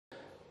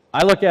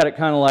I look at it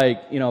kind of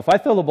like, you know, if I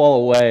throw the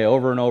ball away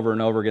over and over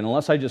and over again,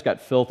 unless I just got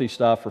filthy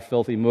stuff or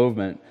filthy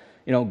movement,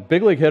 you know,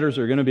 big league hitters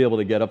are going to be able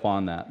to get up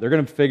on that. They're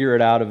going to figure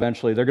it out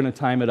eventually. They're going to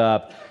time it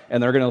up,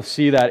 and they're going to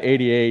see that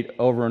 88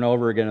 over and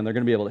over again, and they're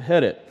going to be able to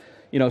hit it.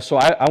 You know, so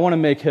I want to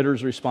make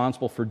hitters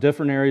responsible for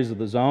different areas of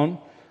the zone.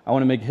 I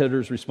want to make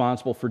hitters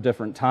responsible for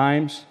different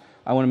times.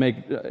 I want to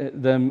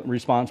make them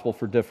responsible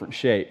for different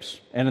shapes,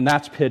 and then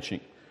that's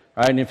pitching.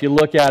 Right? And if you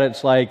look at it,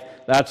 it's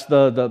like that's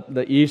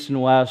the east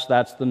and west,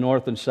 that's the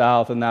north and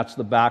south, and that's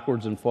the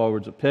backwards and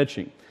forwards of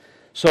pitching.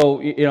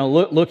 So, you know,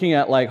 looking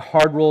at like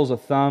hard rules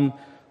of thumb,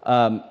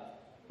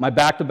 my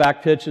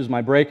back-to-back pitches,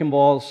 my breaking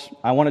balls,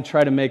 I want to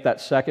try to make that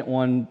second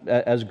one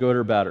as good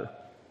or better.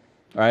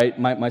 All right?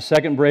 My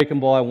second breaking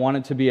ball, I want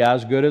it to be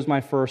as good as my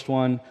first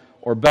one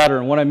or better.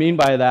 And what I mean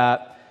by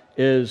that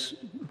is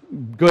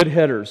good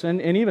hitters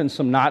and even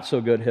some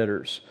not-so-good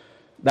hitters.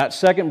 That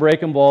second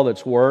breaking ball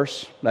that's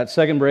worse, that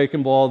second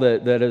breaking ball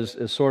that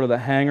is sort of the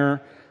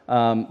hanger,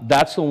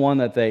 that's the one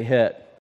that they hit.